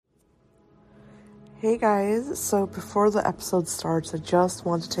Hey guys, so before the episode starts, I just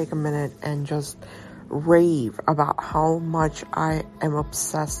want to take a minute and just rave about how much I am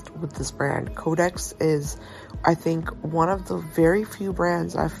obsessed with this brand. Codex is, I think, one of the very few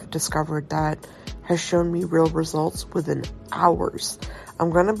brands I've discovered that has shown me real results within hours. I'm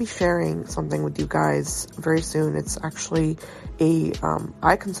going to be sharing something with you guys very soon. It's actually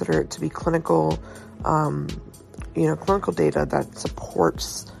I consider it to be clinical data that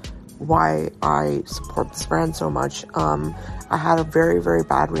supports why I support this brand so much. I had a very, very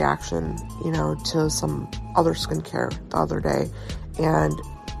bad reaction, to some other skincare the other day, and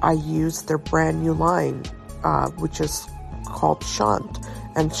I used their brand new line, which is called Shant.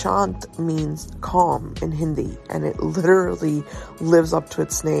 And Shant means calm in Hindi, and it literally lives up to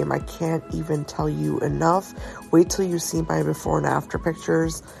its name. I can't even tell you enough. Wait till you see my before and after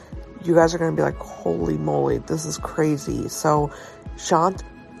pictures. You guys are going to be like, holy moly, this is crazy. So Shant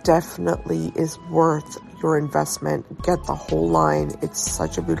definitely is worth your investment. Get the whole line. It's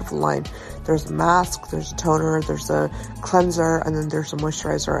such a beautiful line. There's a mask, there's a toner, there's a cleanser, and then there's a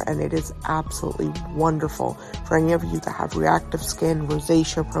moisturizer, and it is absolutely wonderful for any of you that have reactive skin,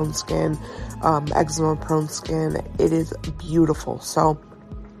 rosacea prone skin, eczema prone skin. It is beautiful. So,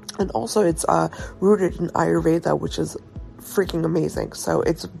 and also it's rooted in Ayurveda, which is freaking amazing. So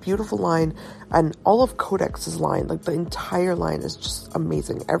it's a beautiful line, and all of Codex's line, like the entire line, is just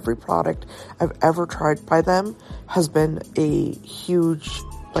amazing. Every product I've ever tried by them has been a huge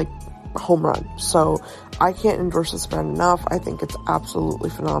home run. So I can't endorse this brand enough. I think it's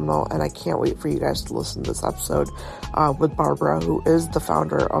absolutely phenomenal, and I can't wait for you guys to listen to this episode with Barbara, who is the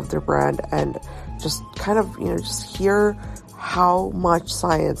founder of their brand, and just kind of just hear how much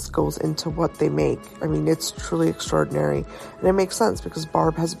science goes into what they make. I mean, it's truly extraordinary. And it makes sense because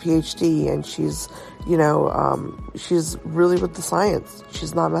Barb has a PhD, and she's, she's really with the science.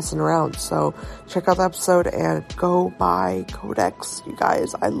 She's not messing around. So check out the episode and go buy Codex, you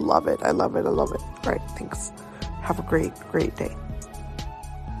guys. I love it. I love it. I love it. All right. Thanks. Have a great, great day.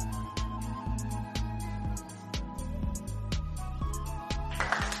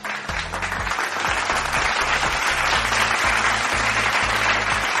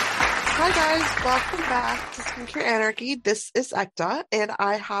 Hi guys, welcome back to Skincare Anarchy. This is Ekta, and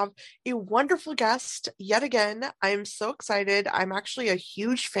I have a wonderful guest yet again. I'm so excited. I'm actually a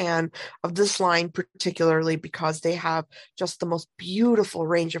huge fan of this line, particularly because they have just the most beautiful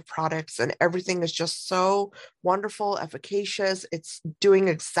range of products, and everything is just so wonderful, efficacious. It's doing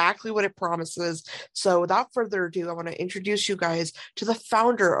exactly what it promises. So without further ado, I want to introduce you guys to the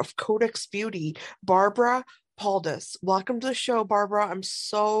founder of Codex Beauty, Barbara Paldus. Welcome to the show, Barbara. I'm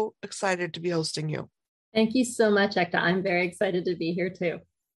so excited to be hosting you. Thank you so much, Ekta. I'm very excited to be here too.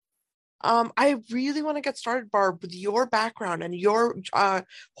 I really want to get started, Barb, with your background and your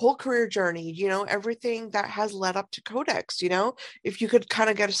whole career journey, everything that has led up to Codex, if you could kind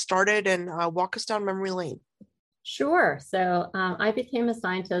of get us started and walk us down memory lane. Sure. So I became a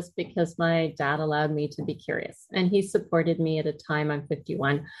scientist because my dad allowed me to be curious, and he supported me at a time, I'm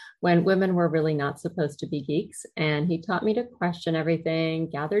 51, when women were really not supposed to be geeks. And he taught me to question everything,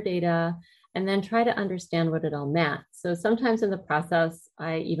 gather data, and then try to understand what it all meant. So sometimes in the process,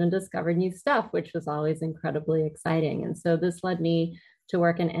 I even discovered new stuff, which was always incredibly exciting. And so this led me to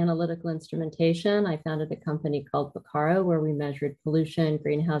work in analytical instrumentation. I founded a company called Picaro, where we measured pollution,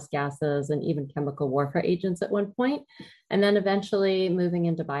 greenhouse gases, and even chemical warfare agents at one point. And then eventually moving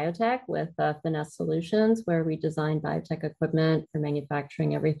into biotech with Finesse Solutions, where we design biotech equipment for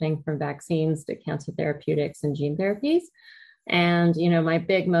manufacturing everything from vaccines to cancer therapeutics and gene therapies. And my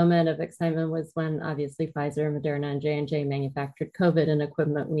big moment of excitement was when obviously Pfizer, Moderna, and J&J manufactured COVID and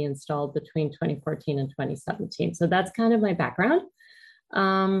equipment we installed between 2014 and 2017. So that's kind of my background.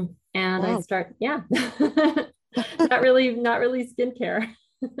 And Wow. I start, yeah, not really skincare.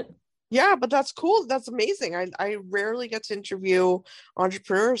 Yeah, but that's cool. That's amazing. I rarely get to interview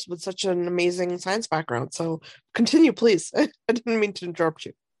entrepreneurs with such an amazing science background. So continue, please. I didn't mean to interrupt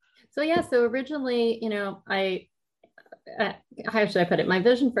you. So yeah, so originally, how should I put it? My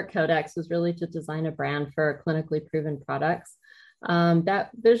vision for Codex was really to design a brand for clinically proven products. That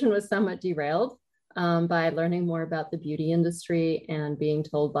vision was somewhat derailed by learning more about the beauty industry and being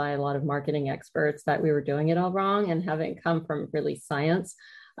told by a lot of marketing experts that we were doing it all wrong, and having come from really science.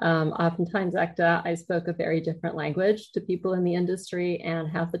 Oftentimes, Ekta, I spoke a very different language to people in the industry, and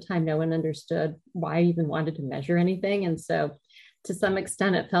half the time no one understood why I even wanted to measure anything. And so to some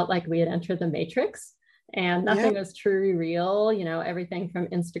extent, it felt like we had entered the matrix and Yeah. nothing was truly real, everything from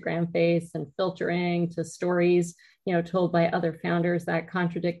Instagram face and filtering to stories, told by other founders that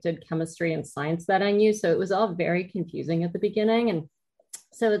contradicted chemistry and science that I knew. So it was all very confusing at the beginning. And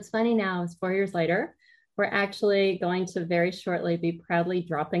So it's funny now, it's 4 years later, we're actually going to very shortly be proudly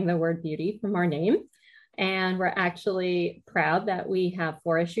dropping the word beauty from our name. And we're actually proud that we have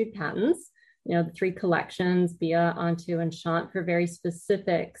 4 issued patents, the three collections, Bia, Onto, and Shant, for very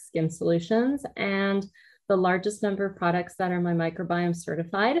specific skin solutions. And the largest number of products that are my microbiome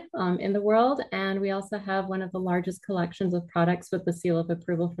certified in the world. And we also have one of the largest collections of products with the seal of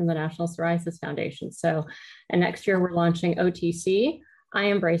approval from the National Psoriasis Foundation. So, and next year we're launching OTC. I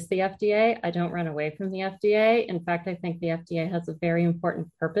embrace the FDA. I don't run away from the FDA. In fact, I think the FDA has a very important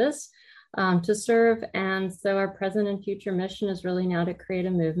purpose to serve. And so our present and future mission is really now to create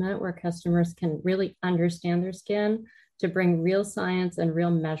a movement where customers can really understand their skin, to bring real science and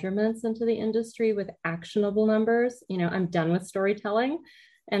real measurements into the industry with actionable numbers. I'm done with storytelling.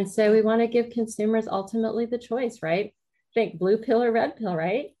 And so we want to give consumers ultimately the choice, right? Think blue pill or red pill,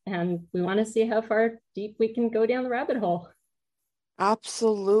 right? And we want to see how far deep we can go down the rabbit hole.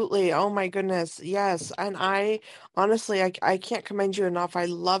 Absolutely. Oh my goodness. Yes. And I honestly, I can't commend you enough. I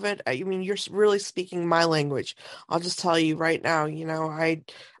love it. I mean, you're really speaking my language. I'll just tell you right now,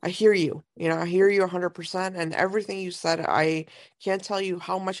 I hear you. I hear you 100%. And everything you said, I can't tell you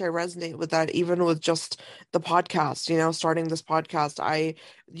how much I resonate with that, even with just the podcast, starting this podcast. I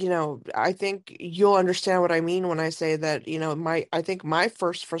think you'll understand what I mean when I say that, I think my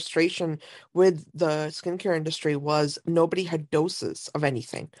first frustration with the skincare industry was nobody had doses of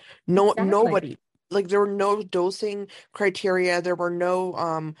anything. No, Exactly. nobody. Like there were no dosing criteria. There were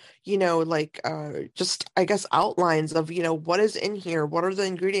no, just I guess outlines of, what is in here, what are the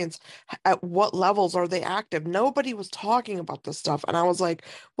ingredients, at what levels are they active. Nobody was talking about this stuff, and I was like,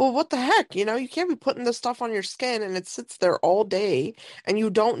 well, what the heck? You can't be putting this stuff on your skin and it sits there all day, and you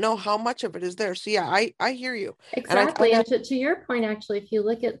don't know how much of it is there. So yeah, I hear you, and Exactly. And to your point, actually, if you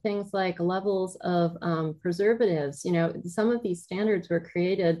look at things like levels of preservatives, some of these standards were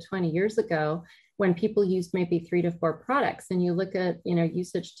created 20 years ago when people used maybe 3 to 4 products. And you look at,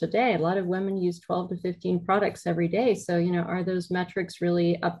 usage today, a lot of women use 12 to 15 products every day. So, are those metrics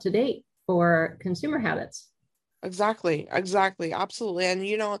really up to date for consumer habits? Exactly, exactly, absolutely.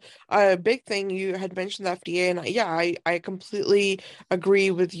 And a big thing you had mentioned the FDA, and yeah, I completely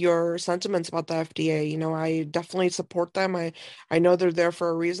agree with your sentiments about the FDA. I definitely support them. I know they're there for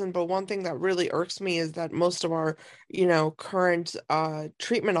a reason, but one thing that really irks me is that most of our, current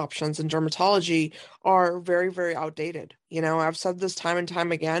treatment options in dermatology are very, very outdated. I've said this time and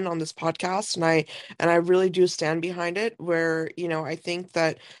time again on this podcast, and I really do stand behind it, where, I think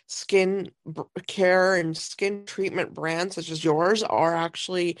that care and skin treatment brands such as yours are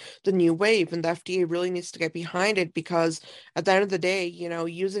actually the new wave, and the FDA really needs to get behind it, because at the end of the day,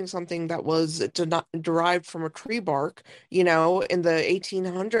 using something that was derived from a tree bark, in the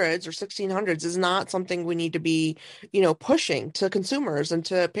 1800s or 1600s is not something we need to be, pushing to consumers and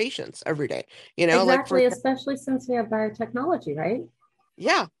to patients every day. Like for Exactly, especially since we have biotechnology, right?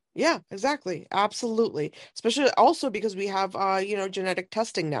 yeah, yeah, exactly. Absolutely. Especially also because we have genetic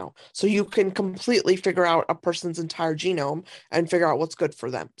testing now. So you can completely figure out a person's entire genome and figure out what's good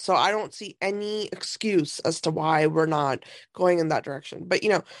for them. So I don't see any excuse as to why we're not going in that direction. But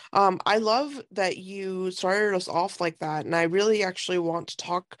I love that you started us off like that. And I really actually want to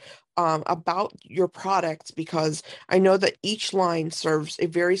talk about your products, because I know that each line serves a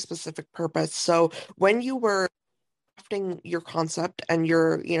very specific purpose. So when you were crafting your concept and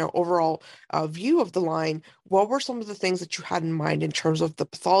your, overall view of the line, what were some of the things that you had in mind in terms of the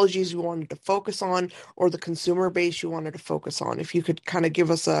pathologies you wanted to focus on, or the consumer base you wanted to focus on? If you could kind of give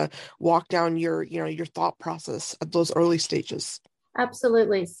us a walk down your thought process at those early stages.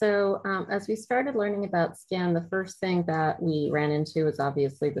 Absolutely. So, as we started learning about skin, the first thing that we ran into was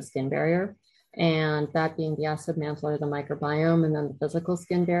obviously the skin barrier, and that being the acid mantle or the microbiome, and then the physical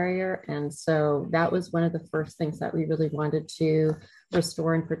skin barrier. And so, that was one of the first things that we really wanted to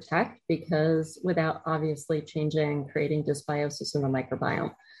restore and protect, because without obviously changing, creating dysbiosis in the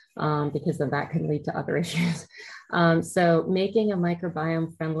microbiome. Because then that can lead to other issues. So making a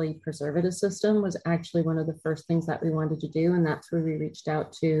microbiome friendly preservative system was actually one of the first things that we wanted to do. And that's where we reached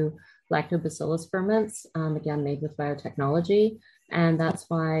out to lactobacillus ferments, again, made with biotechnology. And that's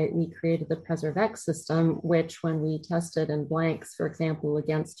why we created the PreserveX system, which when we tested in blanks, for example,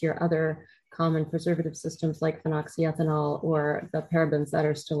 against your other common preservative systems like phenoxyethanol or the parabens that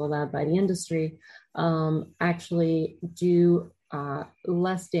are still allowed by the industry, actually do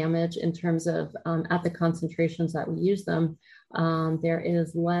less damage in terms of at the concentrations that we use them. There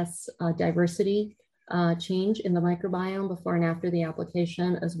is less diversity change in the microbiome before and after the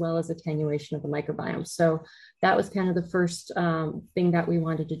application, as well as attenuation of the microbiome. So that was kind of the first thing that we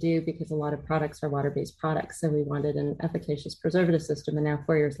wanted to do, because a lot of products are water-based products. So we wanted an efficacious preservative system. And now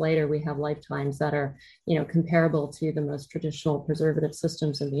 4 years later, we have lifetimes that are, comparable to the most traditional preservative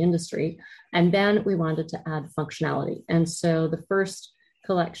systems in the industry. And then we wanted to add functionality. And so the first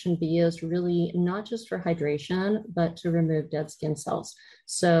collection B is really not just for hydration, but to remove dead skin cells.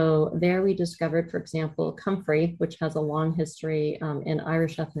 So there we discovered, for example, comfrey, which has a long history in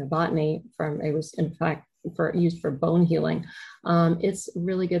Irish ethnobotany. It was in fact used for bone healing. It's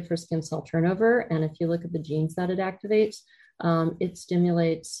really good for skin cell turnover. And if you look at the genes that it activates, it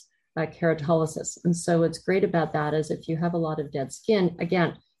stimulates keratolysis. And so what's great about that is if you have a lot of dead skin,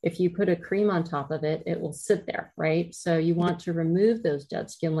 again, if you put a cream on top of it, it will sit there, right? So you want to remove those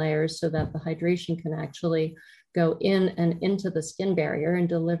dead skin layers so that the hydration can actually go in and into the skin barrier and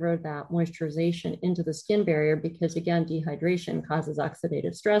deliver that moisturization into the skin barrier, because again, dehydration causes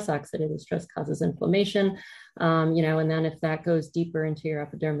oxidative stress. Oxidative stress causes inflammation, and then if that goes deeper into your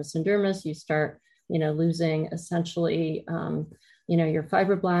epidermis and dermis, you start, losing essentially, your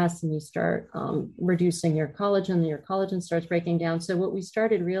fibroblasts, and you start reducing your collagen, and your collagen starts breaking down. So what we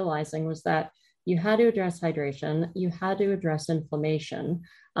started realizing was that you had to address hydration, you had to address inflammation.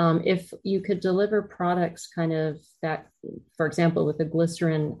 If you could deliver products kind of that, for example, with a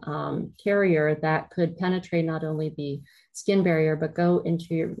glycerin carrier that could penetrate not only the skin barrier, but go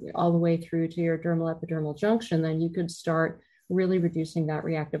into all the way through to your dermal epidermal junction, then you could start really reducing that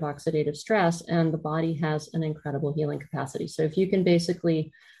reactive oxidative stress. And the body has an incredible healing capacity. So if you can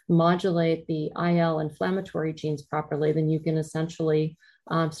basically modulate the IL inflammatory genes properly, then you can essentially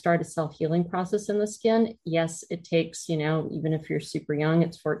start a self-healing process in the skin. Yes, it takes, even if you're super young,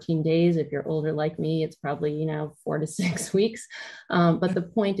 it's 14 days. If you're older like me, it's probably, 4 to 6 weeks. But the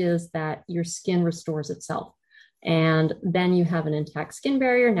point is that your skin restores itself. And then you have an intact skin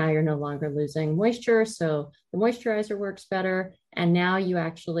barrier. Now you're no longer losing moisture. So the moisturizer works better. And now you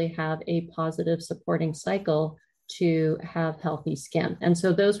actually have a positive supporting cycle to have healthy skin. And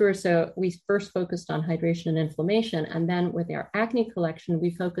so we first focused on hydration and inflammation. And then with our acne collection,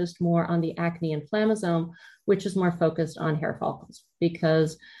 we focused more on the acne inflammasome, which is more focused on hair follicles,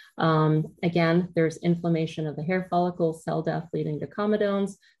 because again, there's inflammation of the hair follicle, cell death leading to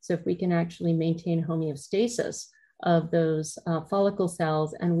comedones. So if we can actually maintain homeostasis of those follicle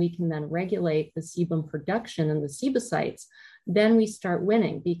cells, and we can then regulate the sebum production and the sebocytes, then we start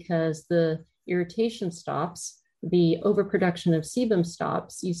winning, because the irritation stops, the overproduction of sebum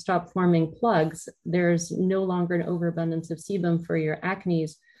stops, you stop forming plugs. There's no longer an overabundance of sebum for your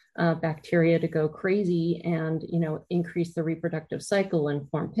acne's bacteria to go crazy and increase the reproductive cycle and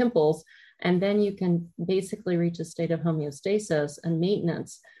form pimples. And then you can basically reach a state of homeostasis and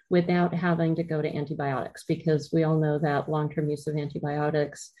maintenance without having to go to antibiotics, because we all know that long-term use of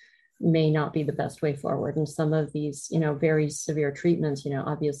antibiotics may not be the best way forward. And some of these, very severe treatments,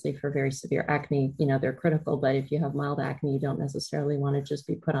 obviously for very severe acne, they're critical. But if you have mild acne, you don't necessarily want to just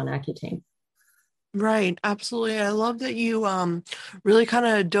be put on Accutane. Right, absolutely. I love that you really kind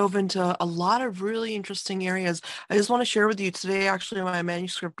of dove into a lot of really interesting areas. I just want to share with you today, actually, my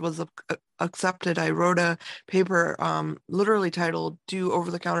manuscript was accepted. I wrote a paper literally titled "Do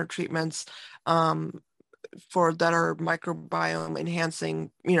Over-the-Counter Treatments for that are microbiome enhancing,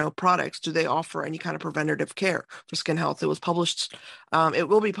 products, do they offer any kind of preventative care for skin health?" It was published, it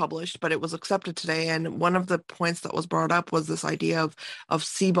will be published, but it was accepted today. And one of the points that was brought up was this idea of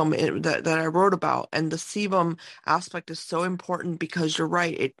sebum that I wrote about. And the sebum aspect is so important because you're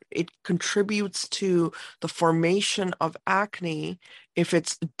right, it contributes to the formation of acne if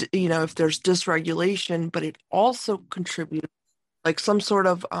it's, if there's dysregulation, but it also contributes, like some sort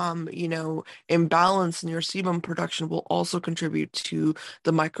of imbalance in your sebum production will also contribute to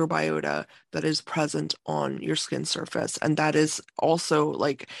the microbiota that is present on your skin surface. And that is also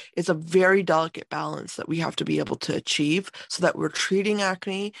like, it's a very delicate balance that we have to be able to achieve so that we're treating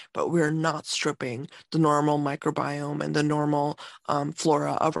acne, but we're not stripping the normal microbiome and the normal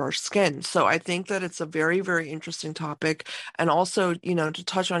flora of our skin. So I think that it's a very, very interesting topic. And also, to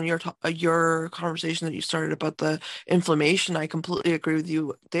touch on your conversation that you started about the inflammation, I completely agree with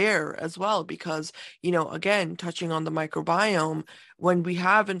you there as well, because, again, touching on the microbiome, when we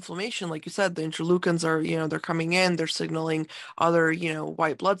have inflammation, like you said, the interleukins are, they're coming in, they're signaling other,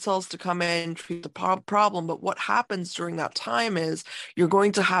 white blood cells to come in, treat the problem. But what happens during that time is you're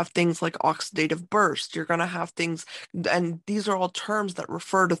going to have things like oxidative burst. You're going to have things, and these are all terms that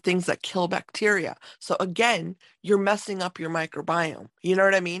refer to things that kill bacteria. So again, you're messing up your microbiome. You know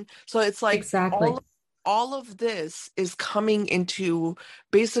what I mean? So it's like Exactly. all of this is coming into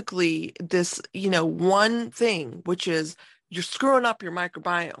basically this, one thing, which is you're screwing up your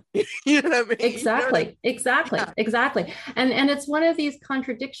microbiome. You know what I mean? You know what I Exactly, exactly, Yeah. exactly. And it's one of these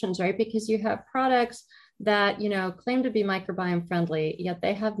contradictions, right? Because you have products that, claim to be microbiome friendly, yet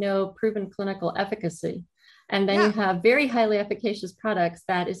they have no proven clinical efficacy. And then you Yeah. have very highly efficacious products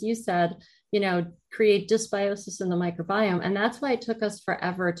that, as you said, create dysbiosis in the microbiome. And that's why it took us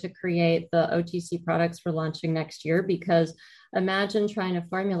forever to create the OTC products we're launching next year, because imagine trying to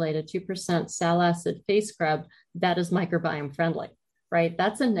formulate a 2% sal acid face scrub that is microbiome friendly, right?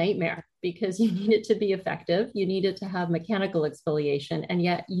 That's a nightmare because you need it to be effective. You need it to have mechanical exfoliation, and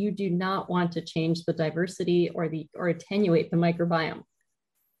yet you do not want to change the diversity or attenuate the microbiome.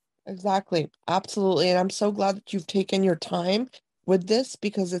 Exactly. Absolutely. And I'm so glad that you've taken your time with this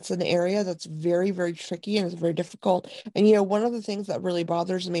because it's an area that's very, very tricky and it's very difficult. And one of the things that really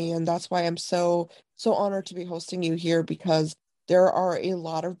bothers me, and that's why I'm so honored to be hosting you here, because there are a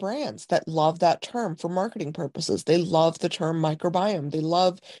lot of brands that love that term for marketing purposes. They love the term microbiome. They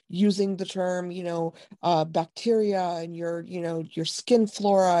love using the term, bacteria and your skin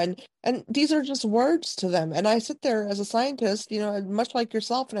flora, and these are just words to them. And I sit there as a scientist, much like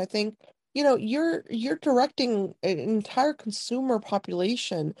yourself, and I think, you're directing an entire consumer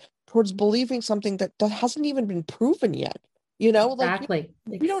population towards believing something that hasn't even been proven yet. Like Exactly.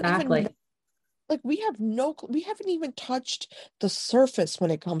 we don't even Exactly. like we haven't even touched the surface when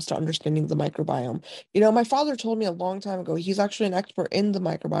it comes to understanding the microbiome. My father told me a long time ago, he's actually an expert in the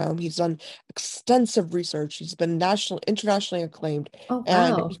microbiome. He's done extensive research. He's been internationally acclaimed. Oh,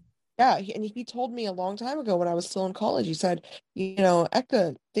 And wow. yeah, and he told me a long time ago when I was still in college, he said,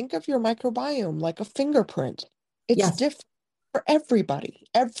 Eka, think of your microbiome like a fingerprint. It's Yes, different for everybody.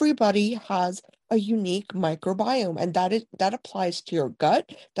 Everybody has a unique microbiome, and that applies to your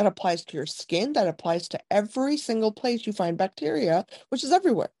gut, that applies to your skin, that applies to every single place you find bacteria, which is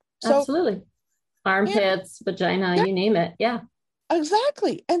everywhere. So, absolutely. and Armpits, vagina, yeah, you name it. Yeah.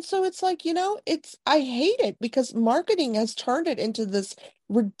 exactly. And so it's like, I hate it because marketing has turned it into this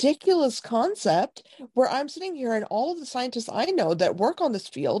ridiculous concept where I'm sitting here and all of the scientists I know that work on this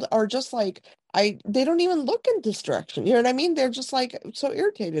field are just like, they don't even look in this direction. You know what I mean? They're just like so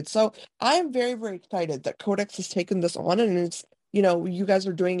irritated. So I am very, very excited that Codex has taken this on, and you guys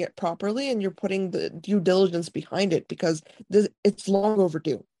are doing it properly and you're putting the due diligence behind it because it's long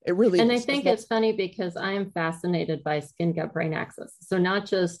overdue. It really And I is. It's think long. it's funny because I am fascinated by skin gut brain axis. So not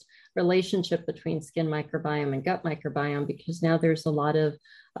just relationship between skin microbiome and gut microbiome, because now there's a lot of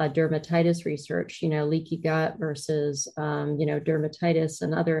dermatitis research, leaky gut versus, dermatitis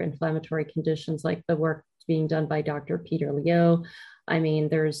and other inflammatory conditions like the work being done by Dr. Peter Leo. I mean,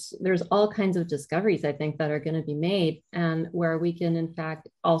 there's all kinds of discoveries I think that are going to be made, and where we can in fact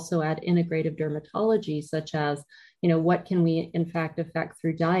also add integrative dermatology, such as, what can we in fact affect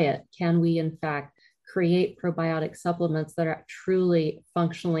through diet? Can we in fact create probiotic supplements that are truly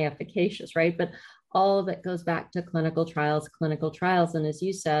functionally efficacious, right? But all of it goes back to clinical trials, clinical trials. And as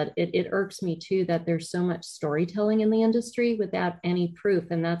you said, it irks me too that there's so much storytelling in the industry without any proof.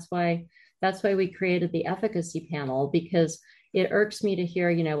 And that's why we created the efficacy panel, because it irks me to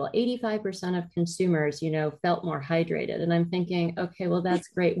hear, well, 85% of consumers, felt more hydrated. And I'm thinking, okay, well, that's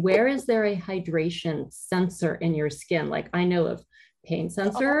great. Where is there a hydration sensor in your skin? Like I know of pain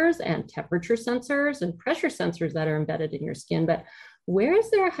sensors and temperature sensors and pressure sensors that are embedded in your skin, but where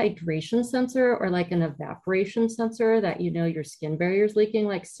is there a hydration sensor or like an evaporation sensor that your skin barrier is leaking?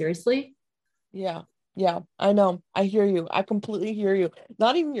 Like, seriously? Yeah, yeah, I know. I hear you. I completely hear you.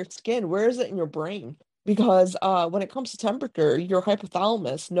 Not even your skin. Where is it in your brain? Because when it comes to temperature, your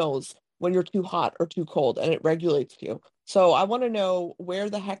hypothalamus knows when you're too hot or too cold, and it regulates you. So I want to know where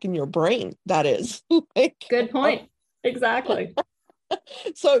the heck in your brain that is. Like, Good point. Exactly.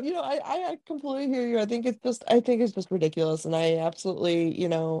 so I completely hear you. I think it's just ridiculous, and I absolutely,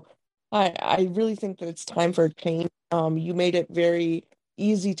 I really think that it's time for a change. You made it very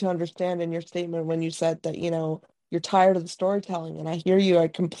easy to understand in your statement when you said that, you're tired of the storytelling, and I hear you. I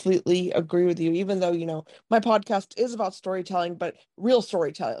completely agree with you, even though, my podcast is about storytelling, but real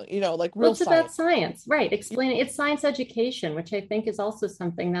storytelling, like Well, real it's about science. science, right? Explaining it's science education, which I think is also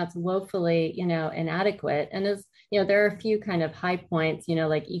something that's woefully, inadequate. And there are a few kind of high points,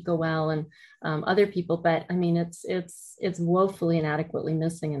 like EcoWell and other people, but I mean, it's woefully inadequately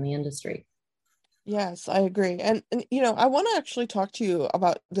missing in the industry. Yes, I agree. And I want to actually talk to you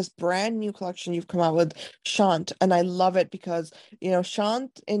about this brand new collection you've come out with, Shant, and I love it because,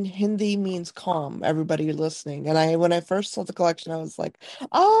 Shant in Hindi means calm, everybody listening. And when I first saw the collection, I was like,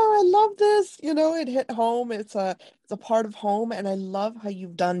 "Oh, I love this." It hit home. It's a part of home, and I love how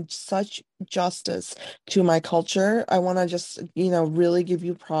you've done such justice to my culture. I want to just, really give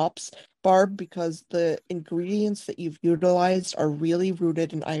you props, Barb, because the ingredients that you've utilized are really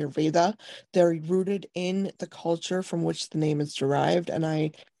rooted in Ayurveda. They're rooted in the culture from which the name is derived, and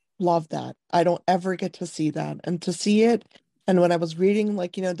I love that. I don't ever get to see that. And to see it, and when I was reading,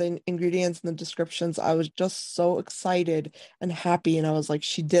 like, the ingredients and the descriptions, I was just so excited and happy. And I was like,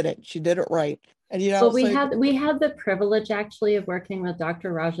 she did it. She did it right. And, Well, so we had the privilege actually of working with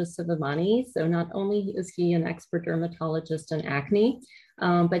Dr. Raja Sivamani. So not only is he an expert dermatologist in acne,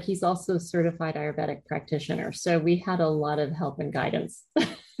 but he's also a certified Ayurvedic practitioner. So we had a lot of help and guidance.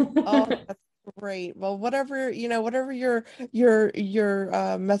 oh, that's great. Well, whatever your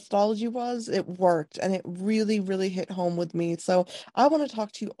methodology was, it worked, and it really, really hit home with me. So I want to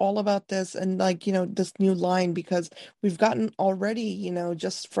talk to you all about this and, like, this new line, because we've gotten already,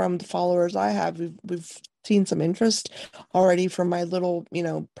 just from the followers I have, we've seen some interest already from my little,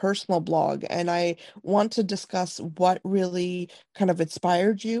 personal blog, and I want to discuss what really kind of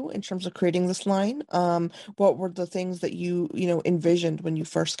inspired you in terms of creating this line. What were the things that you envisioned when you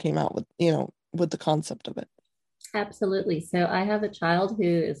first came out with the concept of it? Absolutely. So I have a child who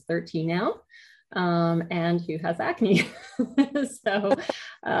is 13 now, and who has acne. So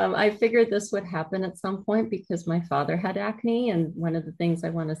I figured this would happen at some point because my father had acne. And one of the things I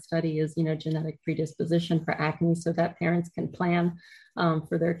want to study is, genetic predisposition for acne so that parents can plan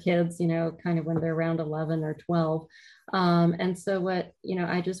for their kids, kind of when they're around 11 or 12. And so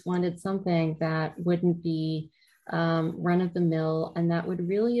I just wanted something that wouldn't be run of the mill and that would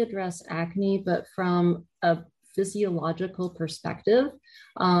really address acne, but from a physiological perspective,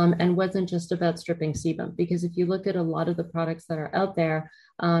 and wasn't just about stripping sebum. Because if you look at a lot of the products that are out there,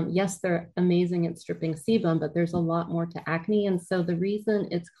 yes, they're amazing at stripping sebum, but there's a lot more to acne. And so the reason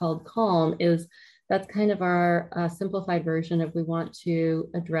it's called Calm is that's kind of our simplified version of we want to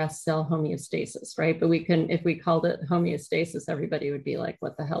address cell homeostasis, right? But if we called it homeostasis, everybody would be like,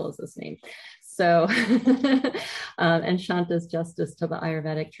 what the hell is this name? So, and Shanta's justice to the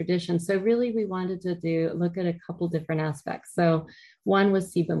Ayurvedic tradition. So really we wanted to look at a couple different aspects. So one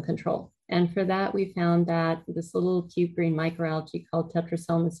was sebum control. And for that, we found that this little cute green microalgae called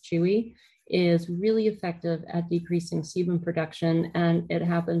Tetraselmis chewi is really effective at decreasing sebum production. And it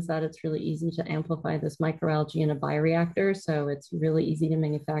happens that it's really easy to amplify this microalgae in a bioreactor. So it's really easy to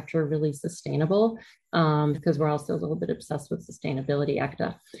manufacture, really sustainable, because we're also a little bit obsessed with sustainability,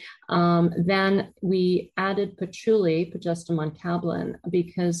 ACTA. Then we added patchouli, Pagestum montable,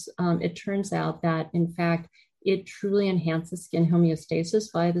 because it turns out that, in fact, it truly enhances skin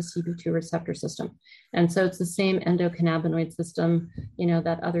homeostasis via the CB2 receptor system. And so it's the same endocannabinoid system,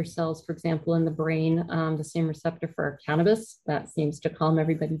 that other cells, for example, in the brain, the same receptor for cannabis, that seems to calm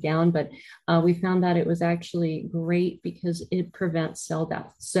everybody down. But we found that it was actually great because it prevents cell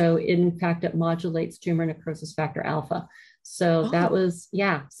death. So in fact, it modulates tumor necrosis factor alpha. So that was,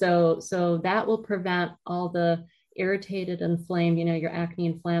 yeah. So that will prevent all the irritated, inflamed, your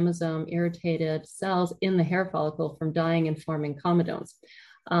acne inflammasome, irritated cells in the hair follicle from dying and forming comedones.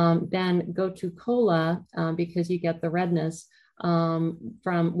 Then go to cola, because you get the redness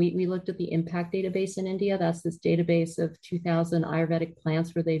we looked at the impact database in India. That's this database of 2,000 Ayurvedic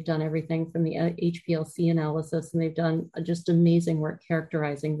plants where they've done everything from the HPLC analysis, and they've done just amazing work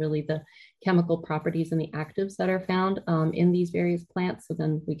characterizing really the chemical properties and the actives that are found in these various plants. So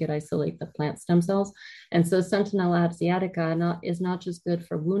then we could isolate the plant stem cells. And so Centinella asiatica is not just good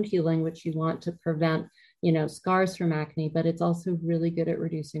for wound healing, which you want to prevent scars from acne, but it's also really good at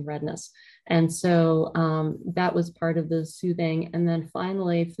reducing redness. And so that was part of the soothing. And then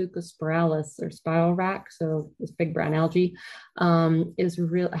finally, Fucus spiralis, or spiral rack, so this big brown algae,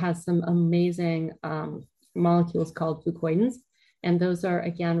 has some amazing molecules called fucoidins. And those are,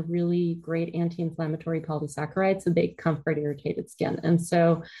 again, really great anti-inflammatory polysaccharides, so they comfort irritated skin. And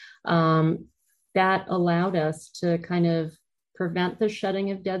so that allowed us to kind of prevent the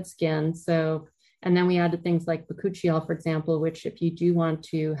shedding of dead skin. And then we added things like bakuchiol, for example, which if you do want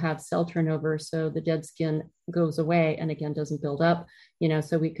to have cell turnover, so the dead skin goes away and again doesn't build up,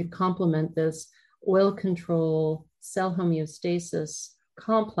 so we could complement this oil control cell homeostasis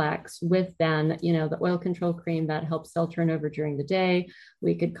complex with then, the oil control cream that helps cell turnover during the day.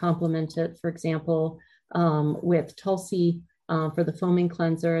 We could complement it, for example, with Tulsi, for the foaming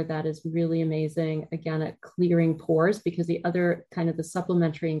cleanser. That is really amazing, again, at clearing pores, because the other kind of the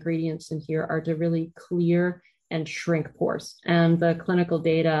supplementary ingredients in here are to really clear and shrink pores. And the clinical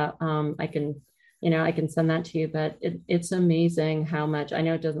data, I can I can send that to you, but it's amazing how much. I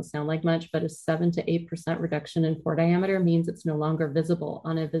know it doesn't sound like much, but a 7 to 8% reduction in pore diameter means it's no longer visible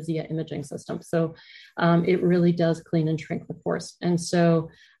on a Vizia imaging system. So it really does clean and shrink the pores. And so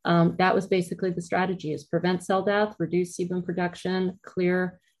that was basically the strategy: is prevent cell death, reduce sebum production,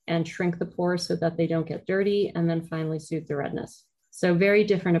 clear and shrink the pores so that they don't get dirty, and then finally soothe the redness. So very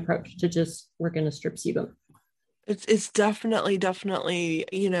different approach to just we're going to strip sebum. It's definitely,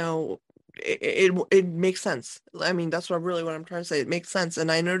 it makes sense. I mean, that's what I'm trying to say. It makes sense.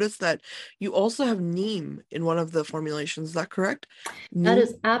 And I noticed that you also have neem in one of the formulations. Is that correct? That Neem?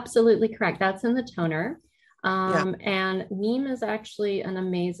 is absolutely correct. That's in the toner. Yeah. And neem is actually an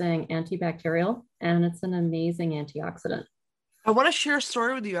amazing antibacterial, and it's an amazing antioxidant. I want to share a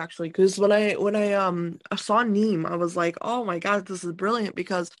story with you actually, because when I saw neem, I was like, oh my God, this is brilliant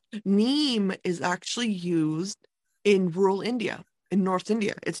because neem is actually used in rural India, in North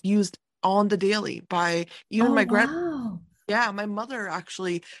India. It's used on the daily by even Oh, my grand. wow. Yeah, my mother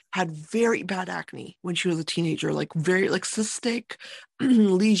actually had very bad acne when she was a teenager, like very like cystic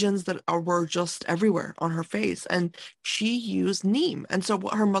lesions that were just everywhere on her face. And she used neem. And so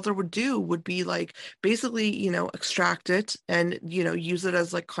what her mother would do would be like basically, extract it and, use it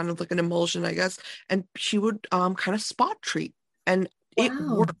as like kind of like an emulsion, I guess. And she would kind of spot treat. And it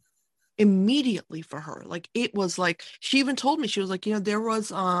worked Wow. immediately for her. Like it was like she even told me, she was like, there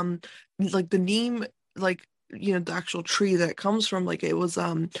was like the neem, like the actual tree that it comes from, like it was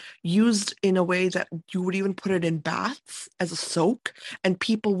used in a way that you would even put it in baths as a soak, and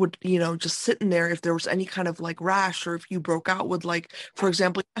people would just sit in there if there was any kind of like rash, or if you broke out with, like, for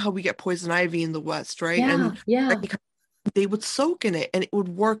example, how we get poison ivy in the West, right? And Yeah. Yeah. they would soak in it and it would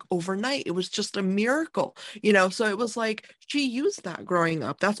work overnight. It was just a miracle, So it was like she used that growing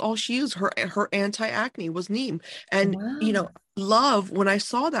up. That's all she used. Her anti-acne was neem. And, Wow. love when I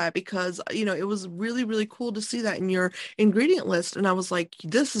saw that because, it was really, really cool to see that in your ingredient list. And I was like,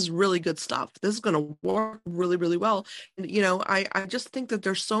 this is really good stuff. This is going to work really, really well. And, I just think that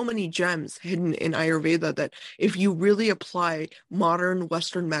there's so many gems hidden in Ayurveda that if you really apply modern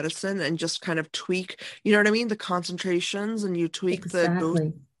Western medicine and just kind of tweak, you know what I mean? The concentrations, and you tweak the dose.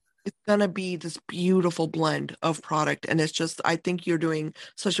 Exactly. It's gonna be this beautiful blend of product. And it's just, I think you're doing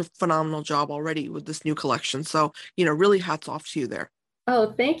such a phenomenal job already with this new collection. So, really hats off to you there.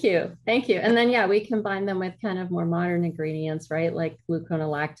 Oh, thank you. Thank you. And then, yeah, we combine them with kind of more modern ingredients, right? Like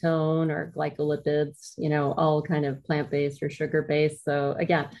gluconolactone or glycolipids, all kind of plant-based or sugar-based. So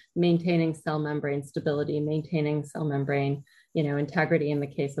again, maintaining cell membrane stability, maintaining cell membrane, integrity in the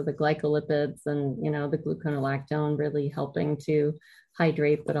case of the glycolipids, and, the gluconolactone really helping to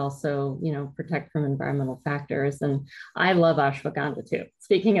hydrate, but also, protect from environmental factors. And I love ashwagandha too.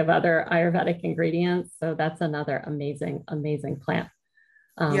 Speaking of other Ayurvedic ingredients, so that's another amazing, amazing plant,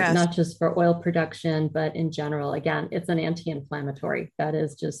 Yes. not just for oil production, but in general. Again, it's an anti-inflammatory that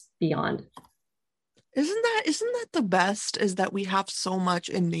is just beyond. Isn't that the best, is that we have so much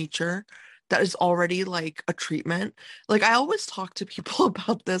in nature that is already like a treatment? Like I always talk to people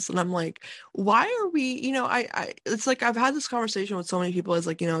about this and I'm like, why are we, I it's like I've had this conversation with so many people. It's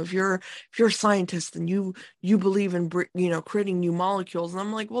like, if you're a scientist and you believe in creating new molecules, and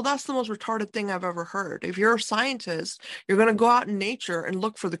I'm like, well, that's the most retarded thing I've ever heard. If you're a scientist, you're going to go out in nature and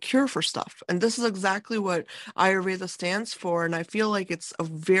look for the cure for stuff. And this is exactly what Ayurveda stands for. And I feel like it's a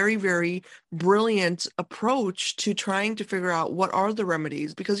very, very brilliant approach to trying to figure out what are the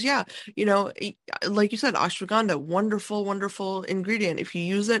remedies. Because yeah, like you said, ashwagandha, wonderful, wonderful ingredient. If you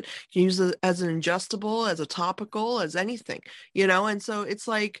use it, you use it as an ingestible, as a topical, as anything, and so it's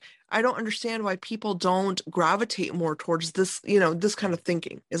like I don't understand why people don't gravitate more towards this, this kind of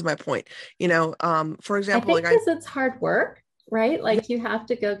thinking is my point. For I example, like think because it's hard work, right? yeah, Like you have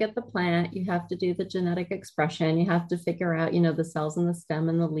to go get the plant, you have to do the genetic expression, you have to figure out, the cells in the stem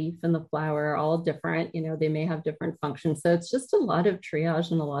and the leaf and the flower are all different, they may have different functions. So it's just a lot of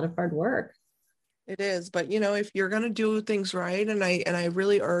triage and a lot of hard work. it is, but if you're gonna do things right, and I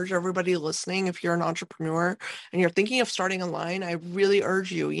really urge everybody listening, if you're an entrepreneur and you're thinking of starting a line, I really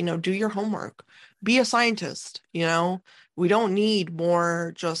urge you, do your homework, be a scientist. We don't need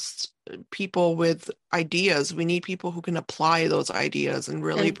more just people with ideas. We need people who can apply those ideas and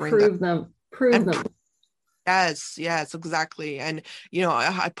really And bring that. prove And them. yes, yes, exactly. And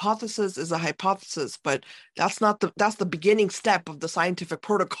a hypothesis is a hypothesis, but that's the beginning step of the scientific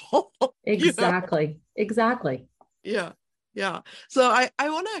protocol. you know Exactly. Exactly. Yeah. Yeah. So I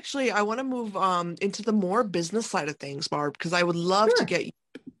want to move into the more business side of things, Barb, because I would love to Sure. get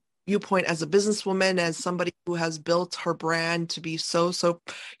viewpoint as a businesswoman, as somebody who has built her brand to be so,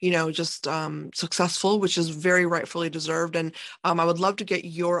 just successful, which is very rightfully deserved. And I would love to get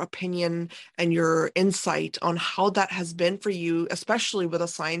your opinion and your insight on how that has been for you, especially with a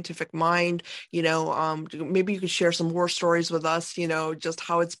scientific mind. Maybe you could share some war stories with us, just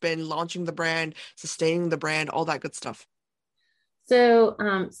how it's been launching the brand, sustaining the brand, all that good stuff. So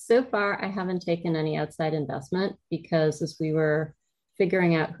far, I haven't taken any outside investment because as we were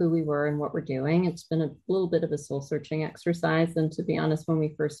figuring out who we were and what we're doing, it's been a little bit of a soul searching exercise. And to be honest, when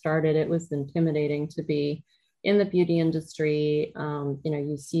we first started, it was intimidating to be in the beauty industry.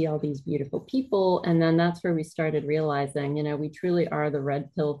 You see all these beautiful people, and then that's where we started realizing, we truly are the red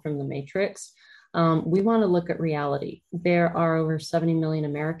pill from the matrix. We want to look at reality. There are over 70 million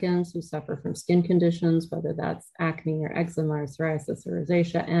Americans who suffer from skin conditions, whether that's acne or eczema or psoriasis or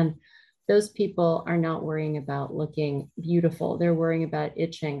rosacea. And those people are not worrying about looking beautiful. They're worrying about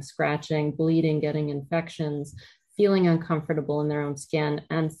itching, scratching, bleeding, getting infections, feeling uncomfortable in their own skin.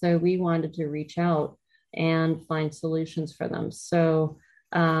 And so we wanted to reach out and find solutions for them. So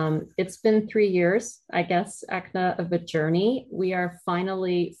it's been 3 years, I guess, Ekta, of a journey. We are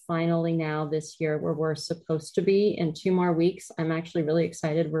finally now this year where we're supposed to be in 2 more weeks. I'm actually really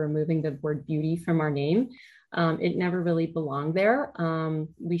excited. We're removing the word beauty from our name. It never really belonged there.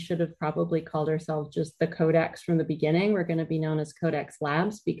 We should have probably called ourselves just the Codex from the beginning. We're going to be known as Codex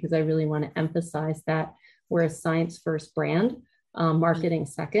Labs because I really want to emphasize that we're a science first brand, marketing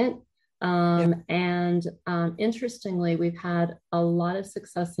second. Interestingly, we've had a lot of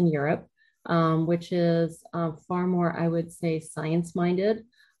success in Europe, which is far more, I would say, science minded.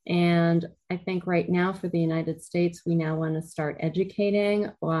 And I think right now for the United States, we now want to start educating.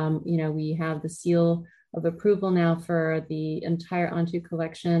 We have the seal of approval now for the entire Onto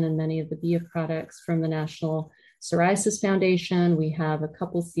collection and many of the BIA products from the National Psoriasis Foundation. We have a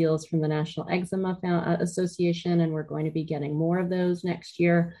couple seals from the National Eczema Association, and we're going to be getting more of those next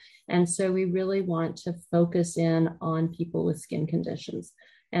year. And so we really want to focus in on people with skin conditions.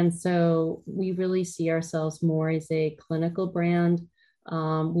 And so we really see ourselves more as a clinical brand.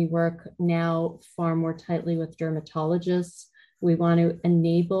 We work now far more tightly with dermatologists. We want to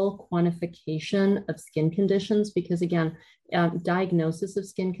enable quantification of skin conditions because, again, diagnosis of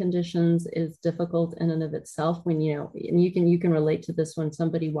skin conditions is difficult in and of itself. When and you can relate to this when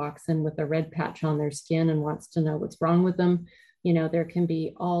somebody walks in with a red patch on their skin and wants to know what's wrong with them. There can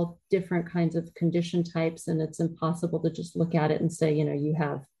be all different kinds of condition types, and it's impossible to just look at it and say, you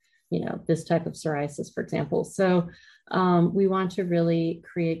have, this type of psoriasis, for example. So we want to really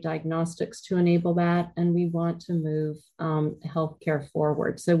create diagnostics to enable that, and we want to move healthcare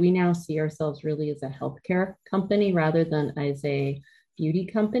forward. So we now see ourselves really as a healthcare company rather than as a beauty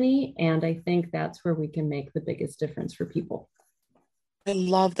company. And I think that's where we can make the biggest difference for people. I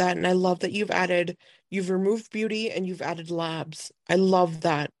love that. And I love that you've removed beauty and you've added labs. I love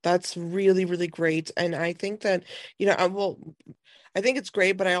that. That's really, really great. And I think that, I think it's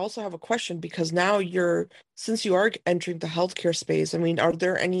great, but I also have a question because now since you are entering the healthcare space, I mean, are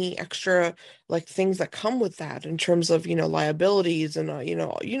there any extra like things that come with that in terms of, liabilities and,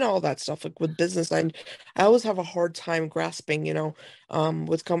 all that stuff like with business? And I always have a hard time grasping,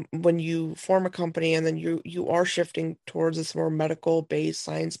 when you form a company and then you are shifting towards this more medical based,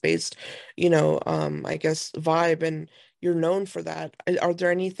 science based, I guess vibe, and you're known for that. Are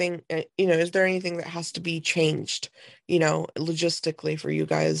there anything, is there anything that has to be changed, logistically for you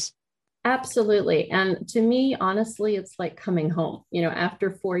guys? Absolutely. And to me, honestly, it's like coming home,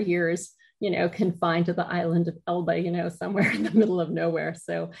 after 4 years, confined to the island of Elba, somewhere in the middle of nowhere.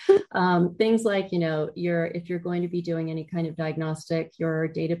 So things like, if you're going to be doing any kind of diagnostic, your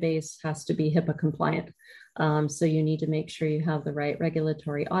database has to be HIPAA compliant. So you need to make sure you have the right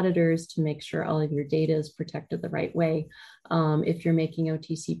regulatory auditors to make sure all of your data is protected the right way. If you're making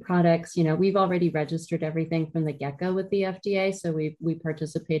OTC products, we've already registered everything from the get-go with the FDA. So we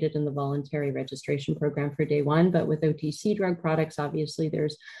participated in the voluntary registration program for day one. But with OTC drug products, obviously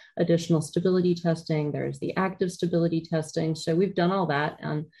there's additional stability testing. There's the active stability testing. So we've done all that.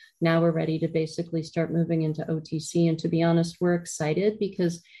 And now we're ready to basically start moving into OTC. And to be honest, we're excited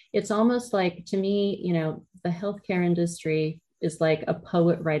because it's almost like, to me, the healthcare industry is like a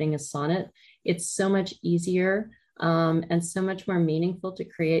poet writing a sonnet. It's so much easier and so much more meaningful to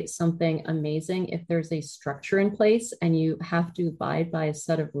create something amazing if there's a structure in place and you have to abide by a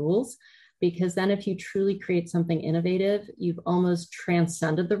set of rules. Because then if you truly create something innovative, you've almost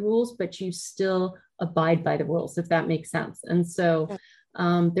transcended the rules, but you still abide by the rules, if that makes sense. And so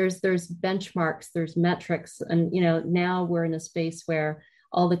there's benchmarks, there's metrics, and now we're in a space where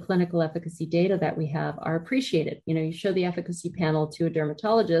all the clinical efficacy data that we have are appreciated. You show the efficacy panel to a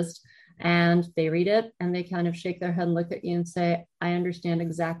dermatologist and they read it and they kind of shake their head and look at you and say, I understand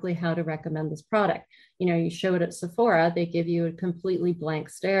exactly how to recommend this product. You show it at Sephora, they give you a completely blank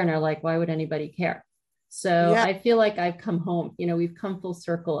stare and are like, why would anybody care? So Yeah, I feel like I've come home. We've come full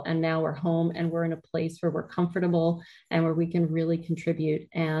circle and now we're home and we're in a place where we're comfortable and where we can really contribute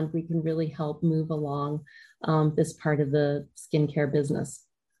and we can really help move along this part of the skincare business.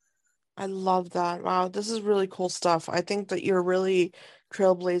 I love that. Wow, this is really cool stuff. I think that you're really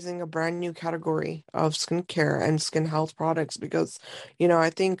trailblazing a brand new category of skincare and skin health products because, I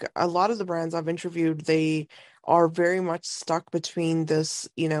think a lot of the brands I've interviewed, they are very much stuck between this,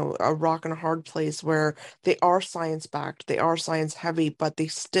 a rock and a hard place where they are science backed, they are science heavy, but they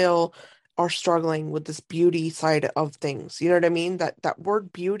still are struggling with this beauty side of things. You know what I mean? That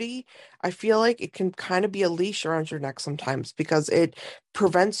word beauty, I feel like it can kind of be a leash around your neck sometimes because it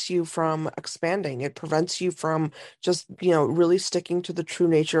prevents you from expanding. It prevents you from just, really sticking to the true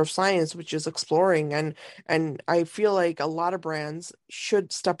nature of science, which is exploring. And I feel like a lot of brands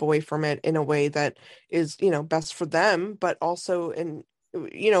should step away from it in a way that is, best for them, but also in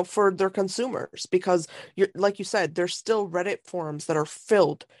for their consumers because you're like you said, there's still Reddit forums that are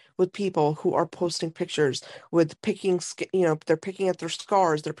filled with people who are posting pictures with picking they're picking at their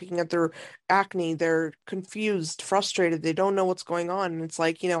scars, they're picking at their acne, they're confused, frustrated, they don't know what's going on. And it's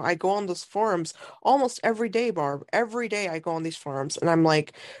like, I go on those forums almost every day, Barb. Every day I go on these forums and I'm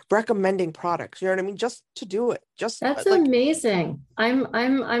like recommending products, you know what I mean? Just to do it. Just That's like amazing.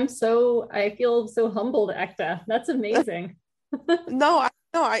 I feel so humbled, Ekta. That's amazing. no,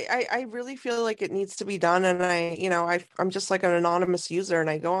 I really feel like it needs to be done. And I'm just like an anonymous user and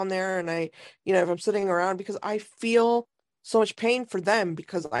I go on there and if I'm sitting around because I feel so much pain for them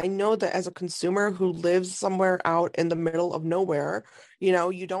because I know that as a consumer who lives somewhere out in the middle of nowhere,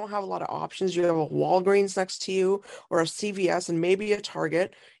 you don't have a lot of options. You have a Walgreens next to you or a CVS and maybe a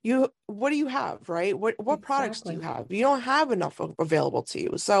Target. What do you have, right? What products do you Exactly. have? You don't have enough available to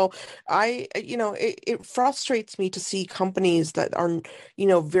you. So it frustrates me to see companies that are,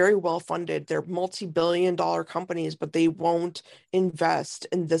 very well funded. They're multi-billion dollar companies, but they won't invest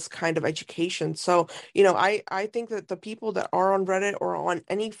in this kind of education. So, I think that the people that are on Reddit or on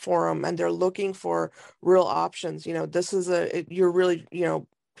any forum and they're looking for real options, this is you're really,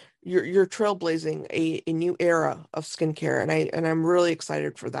 you're trailblazing a new era of skincare and I'm really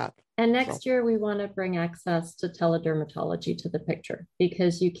excited for that. And So next year, we want to bring access to teledermatology to the picture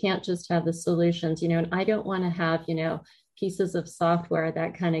because you can't just have the solutions, and I don't want to have, pieces of software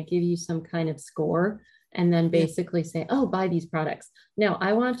that kind of give you some kind of score and then yeah, basically say, oh, buy these products. No,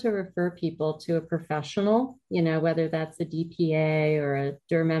 I want to refer people to a professional, whether that's a DPA or a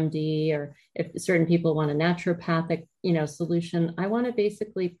DermMD, or if certain people want a naturopathic, solution. I want to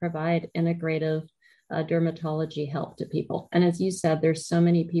basically provide integrative dermatology help to people. And as you said, there's so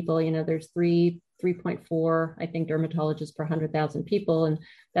many people, there's 3.4, I think, dermatologists per 100,000 people. And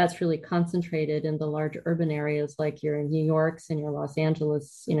that's really concentrated in the large urban areas like your New York's and your Los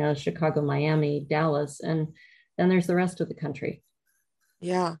Angeles, Chicago, Miami, Dallas. And then there's the rest of the country.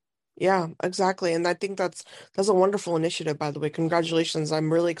 yeah, yeah, exactly. And I think that's a wonderful initiative, by the way. Congratulations.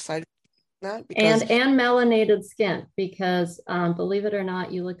 I'm really excited for that because And melanated skin, because believe it or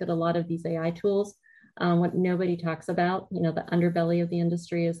not, you look at a lot of these AI tools. What nobody talks about, the underbelly of the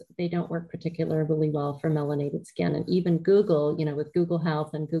industry is they don't work particularly well for melanated skin. And even Google, with Google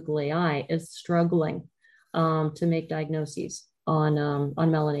Health and Google AI, is struggling to make diagnoses on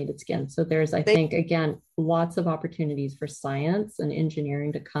melanated skin. So there's, I they think, again, lots of opportunities for science and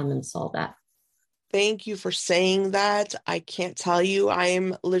engineering to come and solve that. Thank you for saying that. I can't tell you. I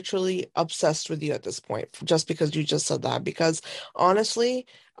am literally obsessed with you at this point, just because you just said that. Because honestly,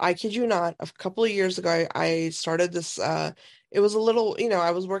 I kid you not, a couple of years ago, I started this. It was a little,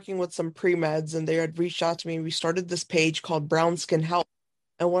 I was working with some pre-meds and they had reached out to me. We started this page called Brown Skin Health.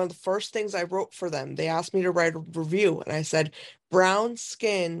 And one of the first things I wrote for them, they asked me to write a review. And I said, brown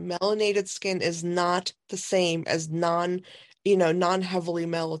skin, melanated skin is not the same as non-heavily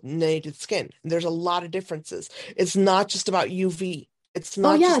melanated skin. There's a lot of differences. It's not just about UV. It's Oh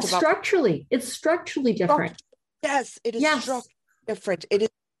not yeah, just about it's structurally different. structure. Yes, it is Yes. structure different. It is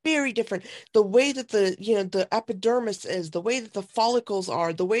very different. The way that the epidermis is, the way that the follicles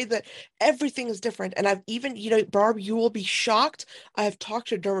are, the way that everything is different. And I've even, Barb, you will be shocked. I have talked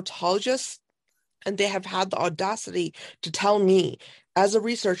to dermatologists and they have had the audacity to tell me, as a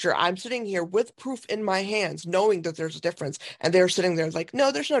researcher, I'm sitting here with proof in my hands, knowing that there's a difference. And they're sitting there like,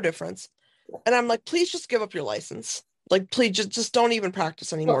 no, there's no difference. And I'm like, please just give up your license. Like, please just don't even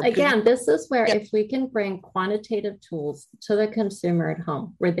practice Well, anymore because you again, this is where get if we can bring quantitative tools to the consumer at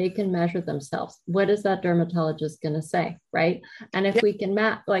home where they can measure themselves, what is that dermatologist going to say, right? And if yeah, we can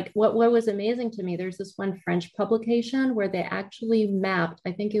map, like what was amazing to me, there's this one French publication where they actually mapped,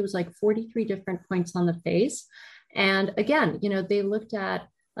 I think it was like 43 different points on the face. And again, they looked at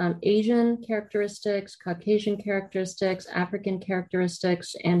Asian characteristics, Caucasian characteristics, African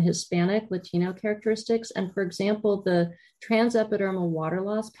characteristics, and Hispanic, Latino characteristics. And for example, the transepidermal water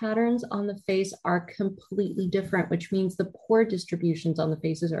loss patterns on the face are completely different, which means the pore distributions on the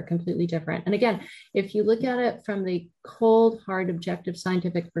faces are completely different. And again, if you look at it from the cold, hard, objective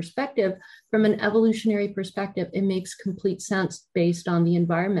scientific perspective, from an evolutionary perspective, it makes complete sense based on the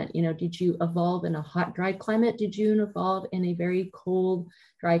environment. Did you evolve in a hot, dry climate? Did you evolve in a very cold,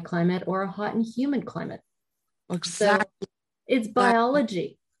 dry climate or a hot and humid climate? So exactly. it's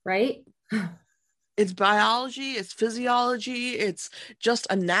biology, right? It's biology, it's physiology, it's just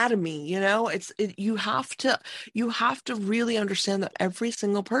anatomy, you have to really understand that every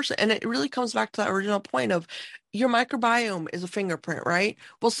single person, and it really comes back to that original point of your microbiome is a fingerprint, right?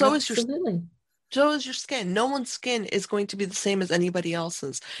 Well, Absolutely. so is your skin. No one's skin is going to be the same as anybody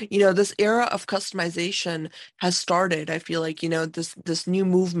else's. This era of customization has started. I feel like, this new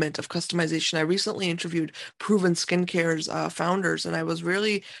movement of customization. I recently interviewed Proven Skincare's founders, and I was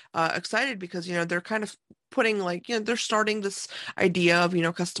really excited because, they're kind of putting like, they're starting this idea of,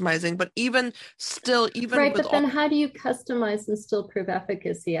 customizing, but even still, even Right, with but all then how do you customize and still prove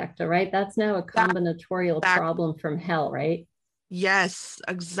efficacy, Acta, right? That's now a that, combinatorial that, problem from hell, right? yes,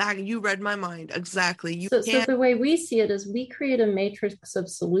 exactly. You read my mind. Exactly. You So can't. the way we see it is we create a matrix of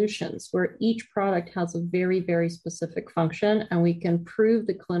solutions where each product has a very, very specific function, and we can prove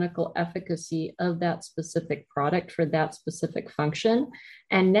the clinical efficacy of that specific product for that specific function.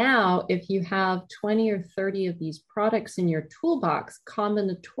 And now, if you have 20 or 30 of these products in your toolbox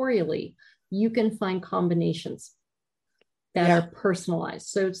combinatorially, you can find combinations that Yeah. are personalized.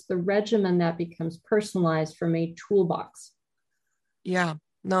 So it's the regimen that becomes personalized from a toolbox. Yeah,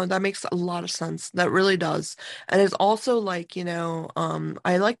 no, that makes a lot of sense. That really does. And it's also like,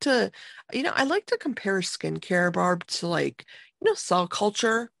 I like to compare skincare, Barb, to like, cell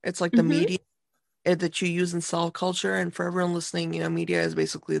culture. It's like the Mm-hmm. media that you use in cell culture. And for everyone listening, media is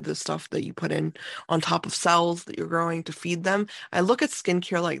basically the stuff that you put in on top of cells that you're growing to feed them. I look at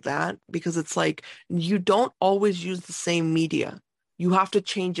skincare like that because it's like you don't always use the same media. You have to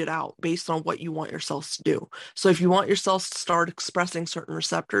change it out based on what you want your cells to do. So if you want your cells to start expressing certain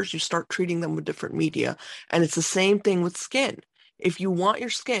receptors, you start treating them with different media. And it's the same thing with skin. If you want your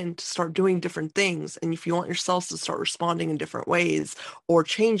skin to start doing different things, and if you want your cells to start responding in different ways or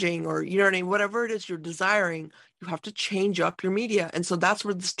changing, or you know what I mean, whatever it is you're desiring, you have to change up your media. And so that's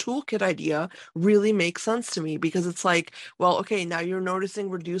where this toolkit idea really makes sense to me because it's like, well, okay, now you're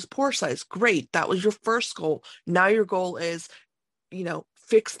noticing reduced pore size. Great. That was your first goal. Now your goal is,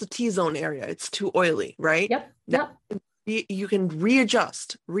 fix the T-zone area. It's too oily, right? Yep. Now Yep. you can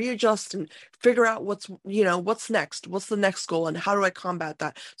readjust and figure out what's next, what's the next goal, and how do I combat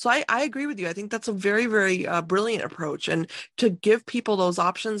that. So I agree with you. I think that's a very, very brilliant approach, and to give people those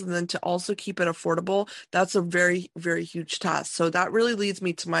options and then to also keep it affordable, that's a very, very huge task. So that really leads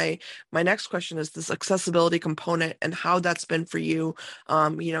me to my next question, is this accessibility component and how that's been for you,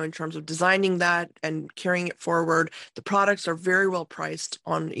 in terms of designing that and carrying it forward. The products are very well priced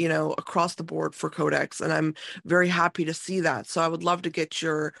on, across the board for Codex, and I'm very happy to see that. So I would love to get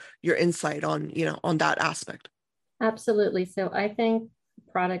your insight on that aspect. Absolutely. So I think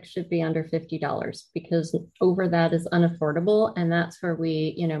products should be under $50 because over that is unaffordable. And that's where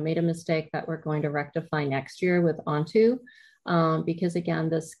we, made a mistake that we're going to rectify next year with Onto. Because again,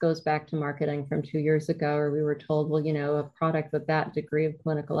 this goes back to marketing from 2 years ago, where we were told, well, a product with that degree of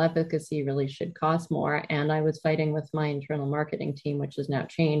clinical efficacy really should cost more. And I was fighting with my internal marketing team, which has now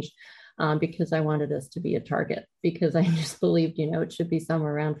changed, because I wanted us to be a target, because I just believed, it should be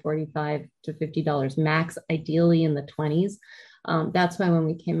somewhere around $45 to $50 max, ideally in the 20s. That's why when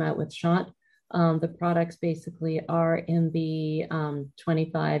we came out with Shant, the products basically are in the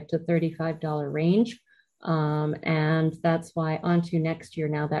 $25 to $35 range. And that's why onto next year,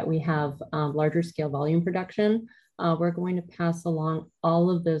 now that we have larger scale volume production, we're going to pass along all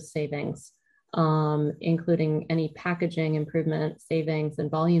of those savings, including any packaging improvement savings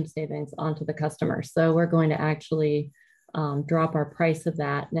and volume savings onto the customer. So we're going to actually drop our price of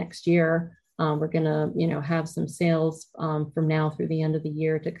that next year. We're going to, have some sales from now through the end of the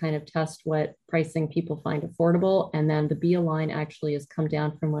year to kind of test what pricing people find affordable. And then the Bia line actually has come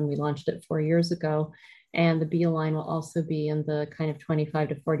down from when we launched it 4 years ago. And the B line will also be in the kind of $25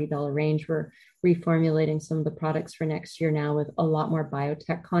 to $40 range. We're reformulating some of the products for next year now with a lot more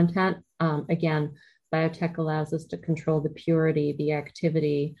biotech content. Again, biotech allows us to control the purity, the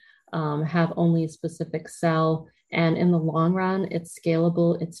activity, have only a specific cell. And in the long run, it's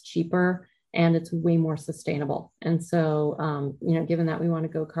scalable, it's cheaper, and it's way more sustainable. And so, given that we want to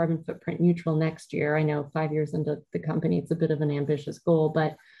go carbon footprint neutral next year, I know 5 years into the company, it's a bit of an ambitious goal,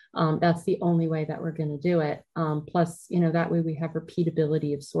 but that's the only way that we're going to do it. Plus, that way we have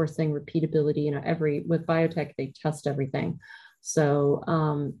repeatability of sourcing, repeatability, with biotech, they test everything. So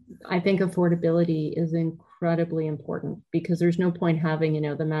I think affordability is incredibly important because there's no point having,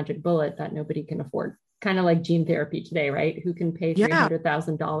 the magic bullet that nobody can afford. Kind of like gene therapy today, right? Who can pay Yeah.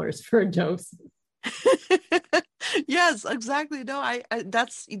 $300,000 for a dose? Yes, exactly. No,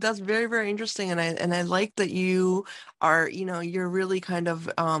 that's very, very interesting. And I like that you are, you're really kind of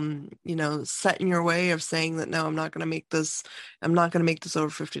set in your way of saying that no, I'm not gonna make this over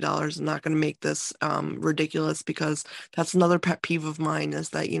 $50. I'm not gonna make this ridiculous, because that's another pet peeve of mine, is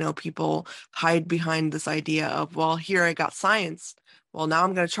that, people hide behind this idea of, well, here I got science. Well, now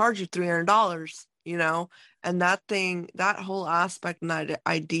I'm gonna charge you $300, and that whole aspect and that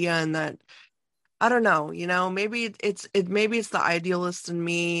idea, and that, I don't know, maybe maybe it's the idealist in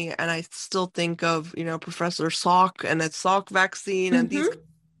me, and I still think of, Professor Salk and its Salk vaccine, and these Mm-hmm.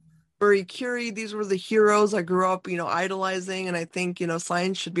 Marie Curie, these were the heroes I grew up, idolizing, and I think,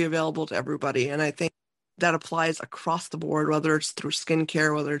 science should be available to everybody, and I think that applies across the board, whether it's through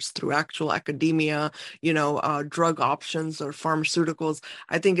skincare, whether it's through actual academia, drug options or pharmaceuticals.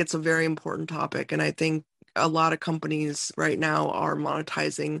 I think it's a very important topic, and I think a lot of companies right now are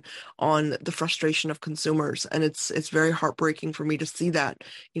monetizing on the frustration of consumers, and it's very heartbreaking for me to see that.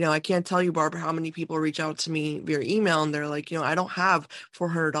 I can't tell you, Barbara, how many people reach out to me via email, and they're like, I don't have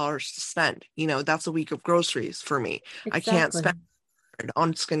 $400 to spend. That's a week of groceries for me. I can't Exactly. spend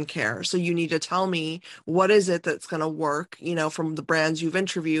on skincare. So you need to tell me, what is it that's going to work, from the brands you've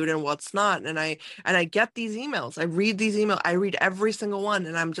interviewed, and what's not. And I get these emails. I read these emails. I read every single one,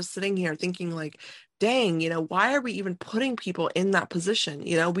 and I'm just sitting here thinking, like, dang, why are we even putting people in that position?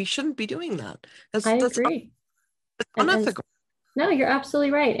 We shouldn't be doing that. I That's agree. And unethical. no, you're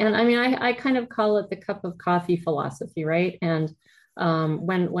absolutely right. And I mean, I kind of call it the cup of coffee philosophy, right? And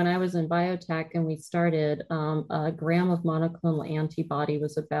when I was in biotech and we started, a gram of monoclonal antibody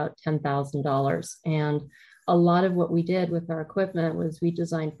was about $10,000. And a lot of what we did with our equipment was we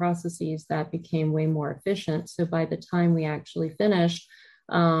designed processes that became way more efficient. So by the time we actually finished,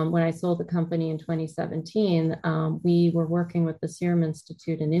 when I sold the company in 2017, we were working with the Serum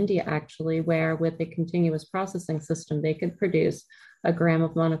Institute in India, actually, where with a continuous processing system, they could produce a gram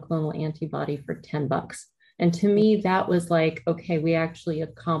of monoclonal antibody for $10. And to me, that was like, okay, we actually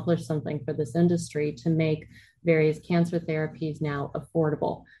accomplished something for this industry to make various cancer therapies now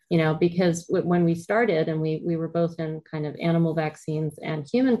affordable. Because when we started and we were both in kind of animal vaccines and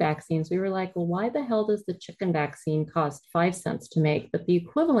human vaccines, we were like, well, why the hell does the chicken vaccine cost 5 cents to make, but the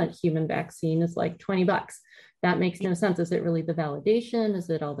equivalent human vaccine is like $20? That makes no sense. Is it really the validation? Is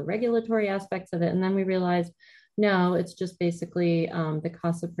it all the regulatory aspects of it? And then we realized, no, it's just basically the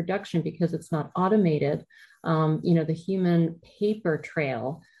cost of production because it's not automated. The human paper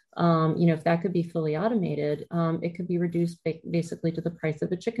trail, if that could be fully automated, it could be reduced basically to the price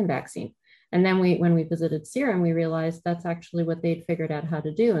of a chicken vaccine. And then when we visited Serum, we realized that's actually what they'd figured out how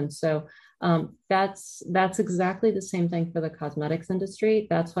to do. And so that's exactly the same thing for the cosmetics industry.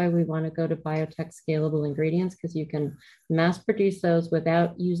 That's why we want to go to biotech scalable ingredients, because you can mass produce those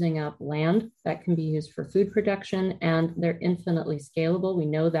without using up land that can be used for food production, and they're infinitely scalable. We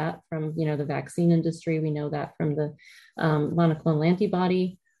know that from the vaccine industry. We know that from the monoclonal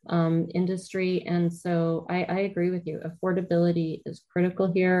antibody industry. And so I agree with you. Affordability is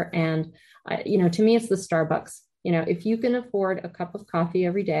critical here. And, to me, it's the Starbucks. If you can afford a cup of coffee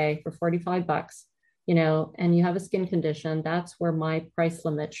every day for $45, and you have a skin condition, that's where my price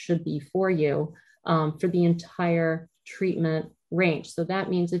limit should be for you, for the entire treatment range. So that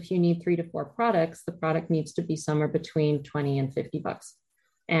means if you need 3 to 4 products, the product needs to be somewhere between 20 and $50.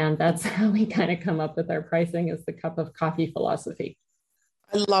 And that's how we kind of come up with our pricing, is the cup of coffee philosophy.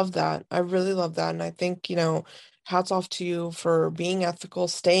 I love that. I really love that. And I think, hats off to you for being ethical,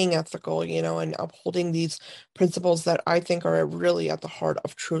 staying ethical, and upholding these principles that I think are really at the heart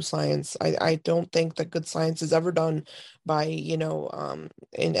of true science. I don't think that good science is ever done by,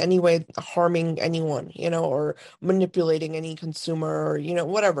 in any way harming anyone, or manipulating any consumer, or,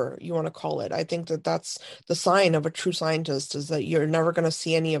 whatever you want to call it. I think that that's the sign of a true scientist, is that you're never going to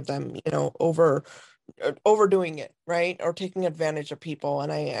see any of them, over overdoing it, right? Or taking advantage of people.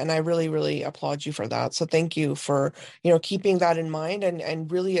 And I really, really applaud you for that. So thank you for, keeping that in mind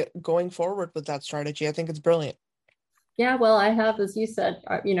and really going forward with that strategy. I think it's brilliant. Yeah, well, I have, as you said,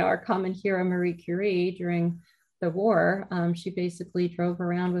 our common hero, Marie Curie, during the war. She basically drove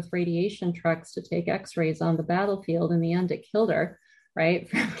around with radiation trucks to take x-rays on the battlefield. In the end, it killed her, right,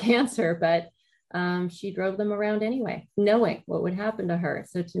 from cancer. But she drove them around anyway, knowing what would happen to her.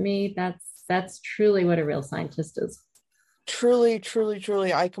 So to me, that's truly what a real scientist is. Truly, truly,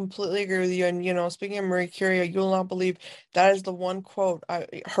 truly, I completely agree with you. And speaking of Marie Curie, you'll not believe that is the one quote.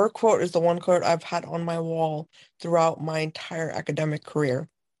 Her quote is the one quote I've had on my wall throughout my entire academic career.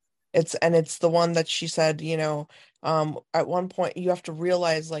 It's the one that she said, at one point you have to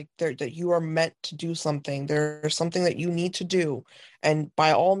realize like that you are meant to do something. There's something that you need to do. And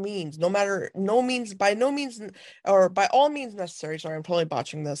by all means, no matter no means by no means or by all means necessary, sorry, I'm totally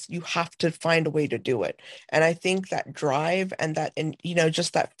botching this. You have to find a way to do it. And I think that drive and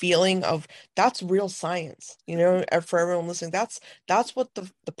just that feeling of that's real science, and for everyone listening, that's what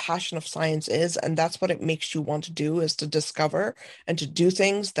the passion of science is, and that's what it makes you want to do is to discover and to do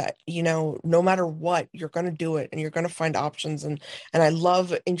things that, no matter what, you're going to do it and you're going to find options. And I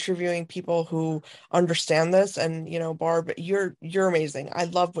love interviewing people who understand this. And, Barb, you're amazing. I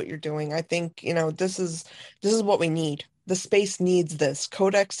love what you're doing. I think, this is what we need. The space needs this.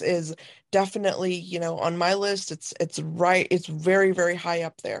 Codex is definitely, on my list. It's right. It's very, very high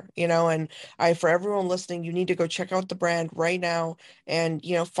up there, and for everyone listening, you need to go check out the brand right now and,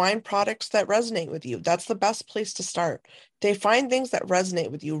 find products that resonate with you. That's the best place to start. They find things that resonate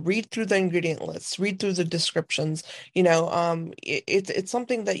with you. Read through the ingredient lists, read through the descriptions. It's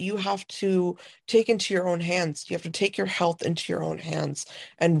something that you have to take into your own hands. You have to take your health into your own hands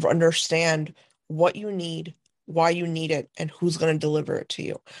and understand what you need, why you need it, and who's going to deliver it to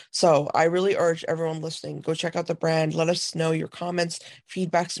you. So I really urge everyone listening, go check out the brand. Let us know your comments,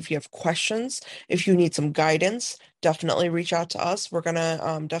 feedbacks if you have questions, if you need some guidance. Definitely reach out to us. We're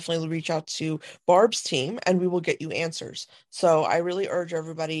gonna definitely reach out to Barb's team and we will get you answers. So I really urge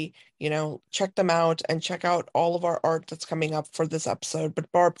everybody, check them out and check out all of our art that's coming up for this episode.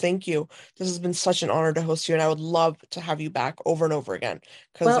 But Barb, thank you. This has been such an honor to host you, and I would love to have you back over and over again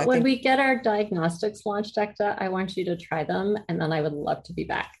because Well, I when think we get our diagnostics launched, Ekta, I want you to try them, and then I would love to be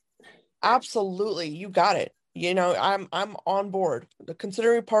back. absolutely you got it. I'm on board.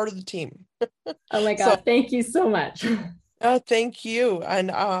 Consider me part of the team. Oh my So God, thank you so much. thank you. And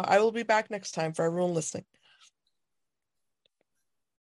I will be back next time for everyone listening.